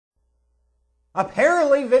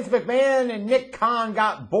Apparently, Vince McMahon and Nick Khan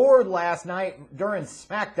got bored last night during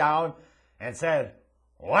SmackDown and said,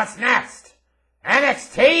 "What's next?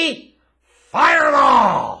 NXT? Fire them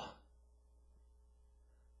all!"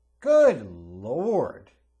 Good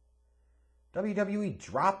Lord. WWE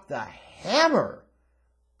dropped the hammer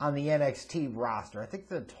on the NXT roster. I think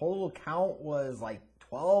the total count was like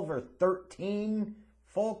 12 or 13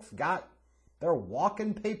 folks got their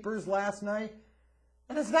walking papers last night.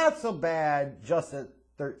 And it's not so bad just that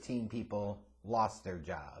 13 people lost their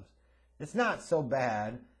jobs. It's not so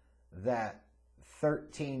bad that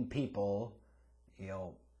 13 people,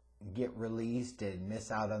 get released and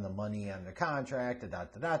miss out on the money on their contract,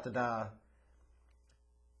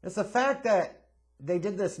 It's the fact that they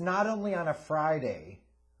did this not only on a Friday,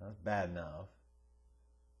 that's bad enough,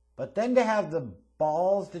 but then to have the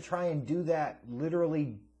balls to try and do that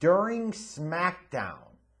literally during SmackDown.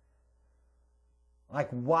 Like,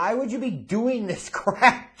 why would you be doing this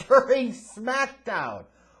crap during SmackDown?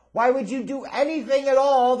 Why would you do anything at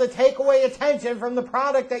all to take away attention from the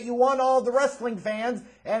product that you want all the wrestling fans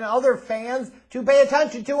and other fans to pay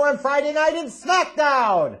attention to on Friday night in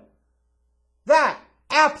SmackDown? That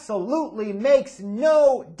absolutely makes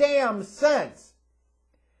no damn sense.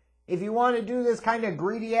 If you want to do this kind of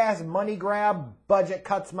greedy-ass money grab, budget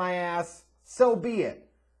cuts my ass, so be it.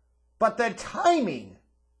 But the timing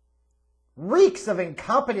reeks of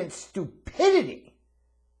incompetent stupidity.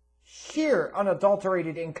 Sheer,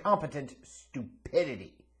 unadulterated, incompetent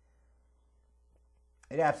stupidity.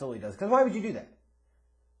 It absolutely does. Because why would you do that?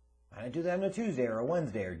 Why not do that on a Tuesday or a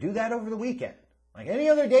Wednesday or do that over the weekend? Like any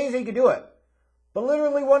other days you could do it. But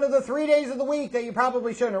literally one of the 3 days of the week that you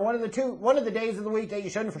probably shouldn't, or one of the days of the week that you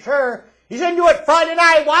shouldn't for sure, you shouldn't do it Friday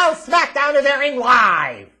night while SmackDown is airing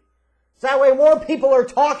live. So that way more people are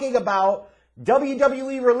talking about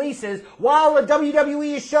WWE releases while the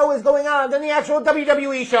WWE show is going on than the actual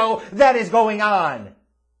WWE show that is going on.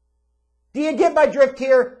 Do you get my drift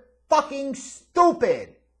here? Fucking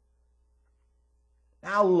stupid.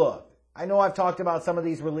 Now look, I know I've talked about some of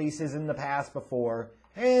these releases in the past before,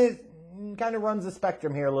 and it kind of runs the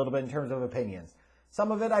spectrum here a little bit in terms of opinions.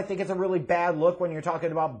 Some of it I think it's a really bad look when you're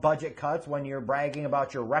talking about budget cuts, when you're bragging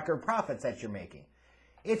about your record profits that you're making.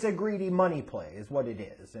 It's a greedy money play is what it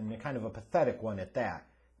is, and kind of a pathetic one at that,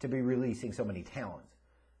 to be releasing so many talents.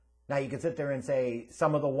 Now you can sit there and say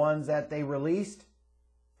some of the ones that they released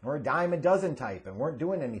were a dime a dozen type and weren't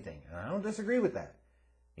doing anything, and I don't disagree with that.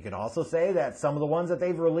 You could also say that some of the ones that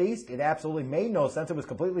they've released, it absolutely made no sense. It was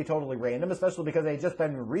completely, totally random, especially because they'd just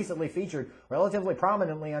been recently featured relatively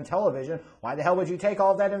prominently on television. Why the hell would you take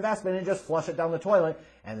all of that investment and just flush it down the toilet?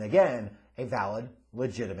 And again, a valid,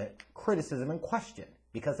 legitimate criticism and question.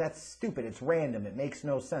 Because that's stupid. It's random. It makes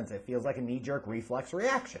no sense. It feels like a knee-jerk reflex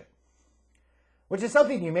reaction. Which is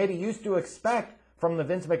something you maybe used to expect from the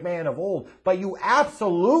Vince McMahon of old. But you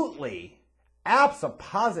absolutely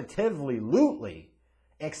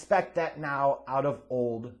expect that now out of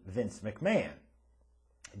old Vince McMahon.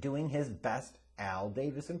 Doing his best Al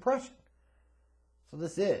Davis impression. So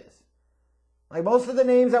this is. Like most of the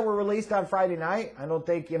names that were released on Friday night, I don't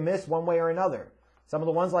think you missed one way or another. Some of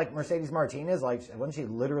the ones like Mercedes Martinez, like wasn't she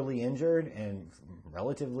literally injured and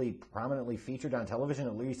relatively prominently featured on television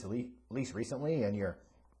at least recently, and you're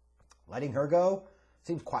letting her go?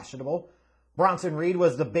 Seems questionable. Bronson Reed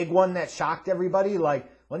was the big one that shocked everybody. Like,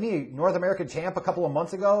 wasn't he North American champ a couple of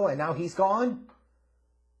months ago, and now he's gone?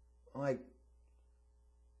 Like,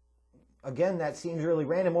 again, that seems really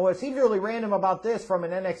random. Well, what seems really random about this from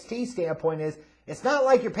an NXT standpoint is it's not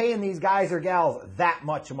like you're paying these guys or gals that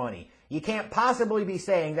much money. You can't possibly be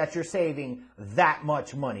saying that you're saving that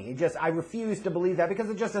much money. I refuse to believe that because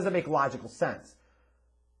it just doesn't make logical sense.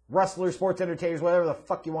 Wrestlers, sports entertainers, whatever the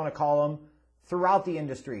fuck you want to call them, throughout the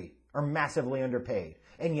industry are massively underpaid.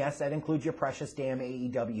 And yes, that includes your precious damn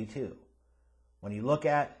AEW too. When you look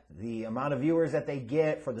at the amount of viewers that they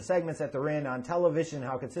get for the segments that they're in on television,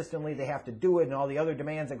 how consistently they have to do it, and all the other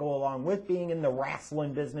demands that go along with being in the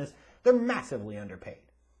wrestling business, they're massively underpaid.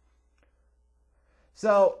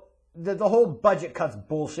 So the whole budget cuts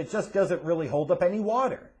bullshit just doesn't really hold up any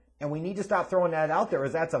water. And we need to stop throwing that out there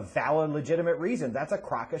as that's a valid, legitimate reason. That's a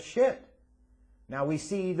crock of shit. Now we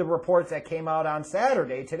see the reports that came out on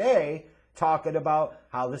Saturday today talking about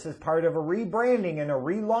how this is part of a rebranding and a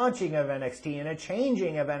relaunching of NXT and a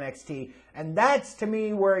changing of NXT. And that's, to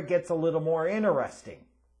me, where it gets a little more interesting.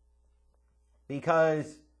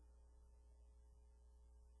 Because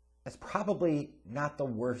that's probably not the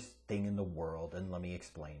worst thing in the world, and let me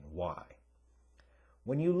explain why.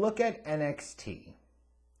 When you look at NXT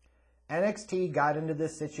got into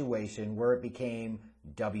this situation where it became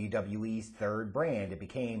WWE's third brand. It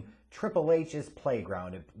became Triple H's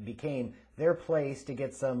playground. It became their place to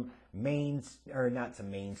get some not some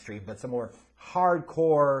mainstream, but some more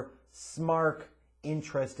hardcore, smart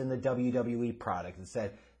interest in the WWE product. And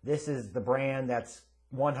said, this is the brand that's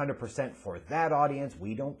 100% for that audience.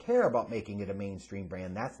 We don't care about making it a mainstream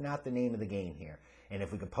brand. That's not the name of the game here. And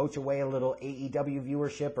if we could poach away a little AEW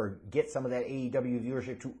viewership or get some of that AEW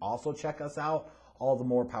viewership to also check us out, all the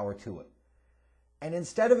more power to it. And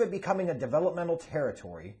instead of it becoming a developmental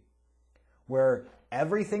territory where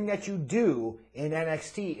everything that you do in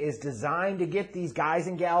NXT is designed to get these guys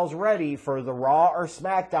and gals ready for the Raw or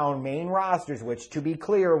SmackDown main rosters, which, to be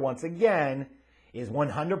clear, once again, is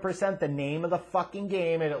 100% the name of the fucking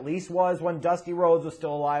game. It at least was when Dusty Rhodes was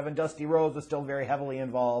still alive, and Dusty Rhodes was still very heavily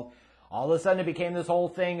involved. All of a sudden it became this whole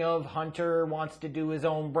thing of Hunter wants to do his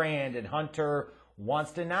own brand, and Hunter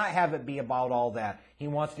wants to not have it be about all that. He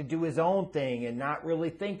wants to do his own thing and not really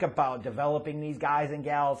think about developing these guys and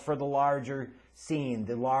gals for the larger scene,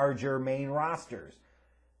 the larger main rosters.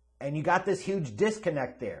 And you got this huge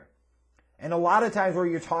disconnect there. And a lot of times where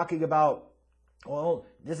you're talking about, well,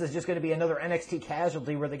 this is just going to be another NXT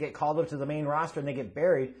casualty where they get called up to the main roster and they get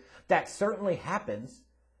buried. That certainly happens.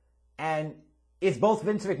 And it's both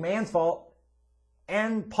Vince McMahon's fault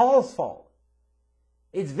and Paul's fault.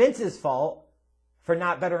 It's Vince's fault for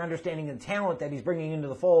not better understanding the talent that he's bringing into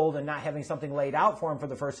the fold and not having something laid out for him for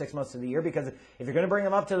the first 6 months of the year, because if you're going to bring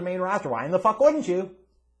him up to the main roster, why in the fuck wouldn't you?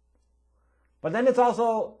 But then it's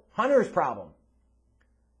also Hunter's problem,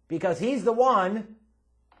 because he's the one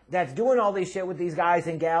that's doing all these shit with these guys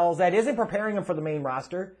and gals that isn't preparing them for the main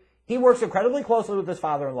roster. He works incredibly closely with his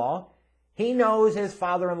father-in-law. He knows his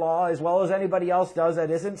father-in-law as well as anybody else does.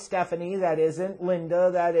 That isn't Stephanie, that isn't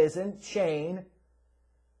Linda, that isn't Shane.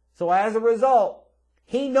 So as a result,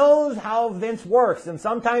 he knows how Vince works and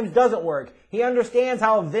sometimes doesn't work. He understands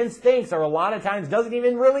how Vince thinks, or a lot of times doesn't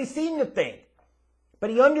even really seem to think. But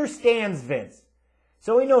he understands Vince.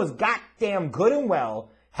 So he knows goddamn good and well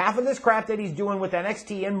half of this crap that he's doing with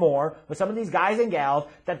NXT and more, with some of these guys and gals,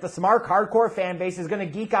 that the smart hardcore fan base is going to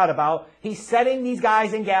geek out about. He's setting these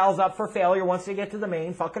guys and gals up for failure once they get to the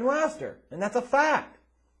main fucking roster. And that's a fact.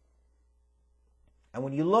 And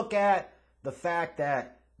when you look at the fact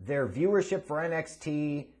that their viewership for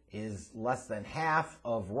NXT is less than half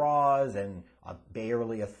of Raw's and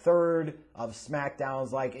barely a third of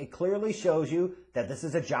SmackDown's, like, it clearly shows you that this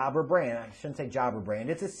is a jobber brand. I shouldn't say jobber brand.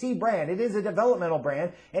 It's a C brand. It is a developmental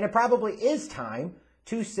brand, and it probably is time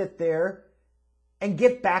to sit there and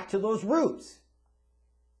get back to those roots.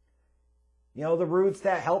 You know, the roots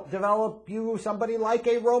that help develop you somebody like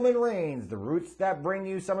a Roman Reigns, the roots that bring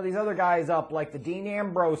you some of these other guys up like the Dean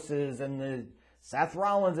Ambroses and the Seth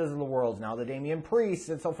Rollinses of the world, now the Damian Priests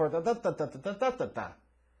and so forth.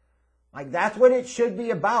 Like, that's what it should be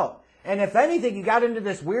about. And if anything, you got into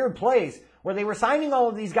this weird place where they were signing all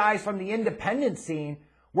of these guys from the independent scene,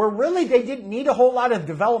 where really they didn't need a whole lot of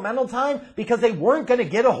developmental time because they weren't going to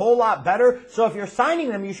get a whole lot better. So if you're signing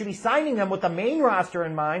them, you should be signing them with the main roster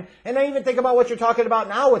in mind. And I even think about what you're talking about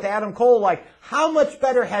now with Adam Cole. Like, how much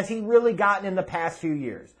better has he really gotten in the past few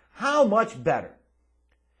years? How much better?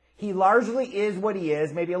 He largely is what he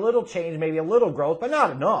is, maybe a little change, maybe a little growth, but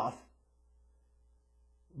not enough.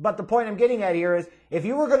 But the point I'm getting at here is, if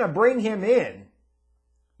you were going to bring him in,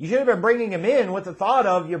 you should have been bringing him in with the thought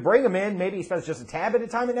of, you bring him in, maybe he spends just a tad bit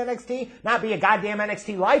of time in NXT, not be a goddamn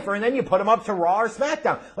NXT lifer, and then you put him up to Raw or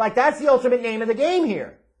SmackDown. Like, that's the ultimate name of the game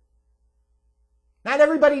here. Not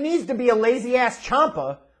everybody needs to be a lazy-ass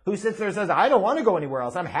Ciampa who sits there and says, I don't want to go anywhere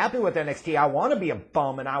else. I'm happy with NXT. I want to be a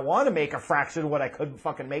bum, and I want to make a fraction of what I couldn't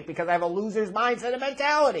fucking make because I have a loser's mindset and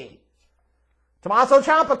mentality. Tommaso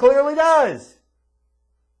Ciampa clearly does.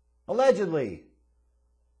 Allegedly.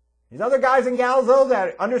 These other guys and gals, though,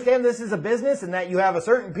 that understand this is a business and that you have a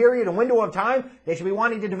certain period and window of time, they should be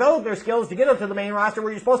wanting to develop their skills to get up to the main roster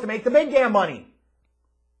where you're supposed to make the big damn money.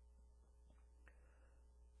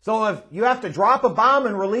 So if you have to drop a bomb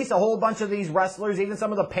and release a whole bunch of these wrestlers, even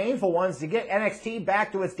some of the painful ones, to get NXT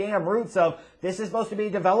back to its damn roots of, this is supposed to be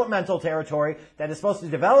developmental territory that is supposed to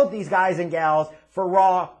develop these guys and gals for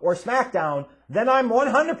Raw or SmackDown, then I'm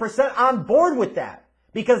 100% on board with that.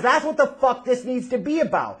 Because that's what the fuck this needs to be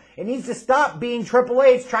about. It needs to stop being Triple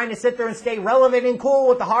H trying to sit there and stay relevant and cool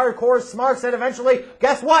with the hardcore smarts that eventually,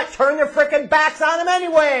 guess what, turn their frickin' backs on him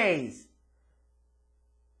anyways.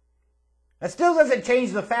 That still doesn't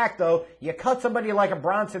change the fact, though, you cut somebody like a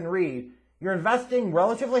Bronson Reed, you're investing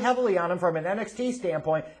relatively heavily on him from an NXT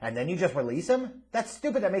standpoint, and then you just release him? That's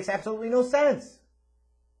stupid. That makes absolutely no sense.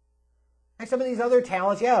 Like some of these other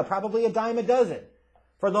talents, yeah, probably a dime a dozen.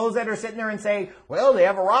 For those that are sitting there and say, well, they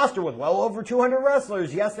have a roster with well over 200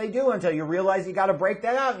 wrestlers. Yes, they do, until you realize you got to break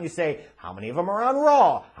that out and you say, how many of them are on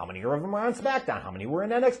Raw? How many of them are on SmackDown? How many were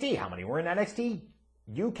in NXT? How many were in NXT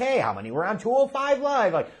UK? How many were on 205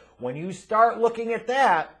 Live? Like, when you start looking at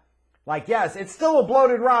that, like, yes, it's still a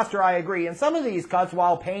bloated roster, I agree. And some of these cuts,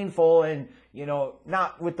 while painful and, you know,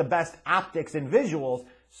 not with the best optics and visuals,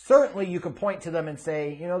 certainly you can point to them and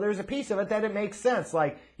say, you know, there's a piece of it that it makes sense.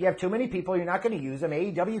 Like, you have too many people, you're not going to use them.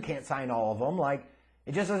 AEW can't sign all of them. Like,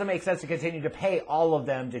 it just doesn't make sense to continue to pay all of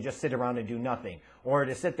them to just sit around and do nothing. Or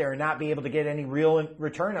to sit there and not be able to get any real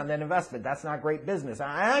return on that investment. That's not great business.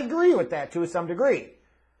 I agree with that to some degree.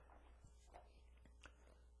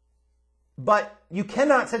 But you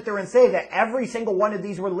cannot sit there and say that every single one of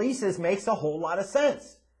these releases makes a whole lot of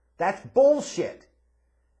sense. That's bullshit.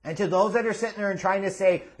 And to those that are sitting there and trying to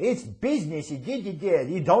say, it's business,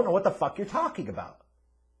 you don't know what the fuck you're talking about.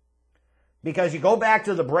 Because you go back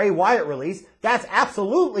to the Bray Wyatt release, that's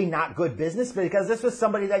absolutely not good business, because this was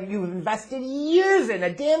somebody that you've invested years in,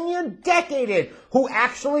 a damn near decade in, who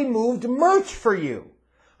actually moved merch for you,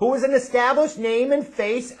 who was an established name and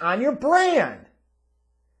face on your brand.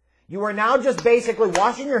 You are now just basically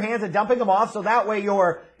washing your hands and dumping them off, so that way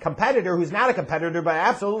your competitor, who's not a competitor, but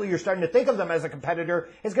absolutely you're starting to think of them as a competitor,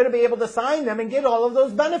 is going to be able to sign them and get all of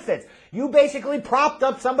those benefits. You basically propped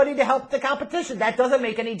up somebody to help the competition. That doesn't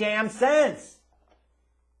make any damn sense.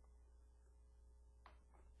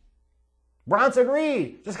 Bronson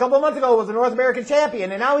Reed, just a couple of months ago, was the North American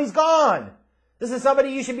champion, and now he's gone. This is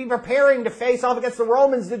somebody you should be preparing to face off against the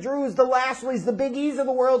Romans, the Drews, the Lashley's, the Big E's of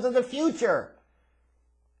the world in the future.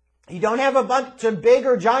 You don't have a bunch of big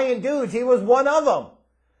or giant dudes. He was one of them.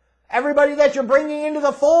 Everybody that you're bringing into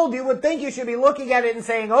the fold, you would think you should be looking at it and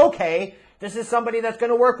saying, okay, this is somebody that's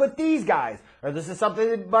going to work with these guys. Or this is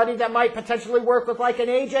somebody that might potentially work with like an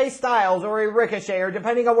AJ Styles or a Ricochet, or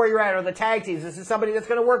depending on where you're at, or the tag teams. This is somebody that's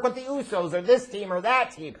going to work with the Usos or this team or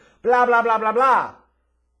that team. Blah, blah, blah, blah, blah.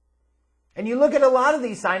 And you look at a lot of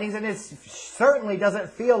these signings and it certainly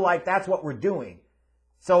doesn't feel like that's what we're doing.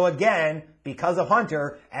 So again, because of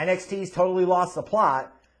Hunter, NXT's totally lost the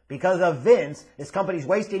plot. Because of Vince, this company's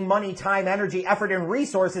wasting money, time, energy, effort, and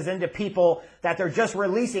resources into people that they're just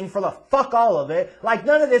releasing for the fuck all of it. Like,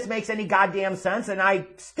 none of this makes any goddamn sense, and I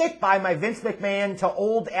stick by my Vince McMahon to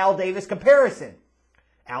old Al Davis comparison.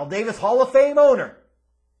 Al Davis, Hall of Fame owner.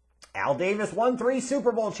 Al Davis won 3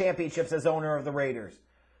 Super Bowl championships as owner of the Raiders.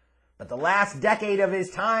 But the last decade of his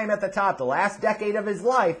time at the top, the last decade of his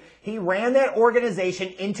life, he ran that organization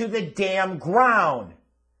into the damn ground.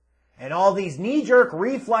 And all these knee-jerk,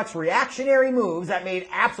 reflex, reactionary moves that made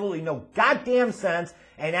absolutely no goddamn sense,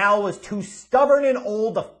 and Al was too stubborn and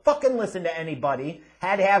old to fucking listen to anybody,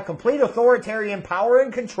 had to have complete authoritarian power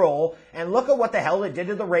and control, and look at what the hell it did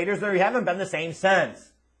to the Raiders. They haven't been the same since.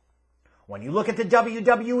 When you look at the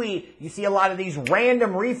WWE, you see a lot of these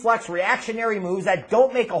random reflex reactionary moves that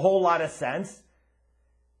don't make a whole lot of sense,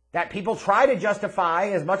 that people try to justify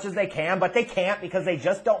as much as they can, but they can't because they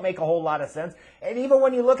just don't make a whole lot of sense. And even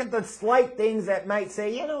when you look at the slight things that might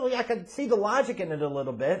say, you know, I could see the logic in it a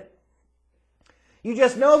little bit, you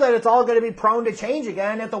just know that it's all going to be prone to change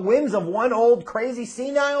again at the whims of one old crazy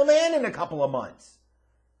senile man in a couple of months.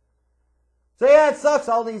 So yeah, it sucks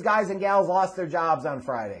all these guys and gals lost their jobs on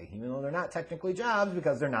Friday. Even though they're not technically jobs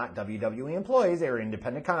because they're not WWE employees, they're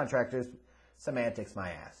independent contractors. Semantics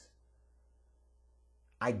my ass.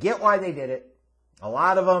 I get why they did it. A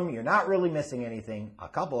lot of them, you're not really missing anything. A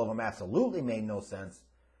couple of them absolutely made no sense.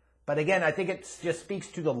 But again, I think it just speaks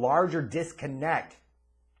to the larger disconnect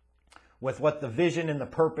with what the vision and the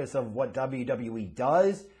purpose of what WWE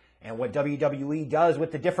does and what WWE does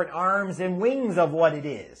with the different arms and wings of what it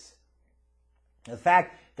is. The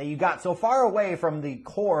fact that you got so far away from the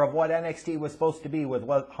core of what NXT was supposed to be with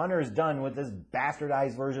what Hunter's done with this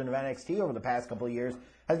bastardized version of NXT over the past couple of years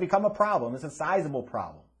has become a problem. It's a sizable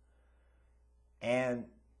problem. And,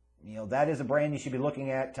 you know, that is a brand you should be looking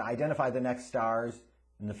at to identify the next stars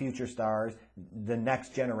and the future stars, the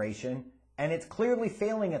next generation. And it's clearly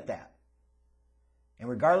failing at that. And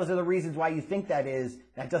regardless of the reasons why you think that is,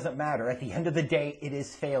 that doesn't matter. At the end of the day, it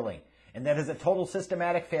is failing. And that is a total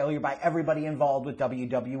systematic failure by everybody involved with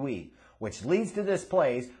WWE. Which leads to this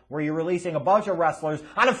place where you're releasing a bunch of wrestlers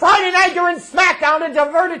on a Friday night during SmackDown to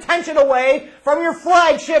divert attention away from your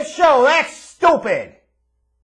flagship show. That's stupid.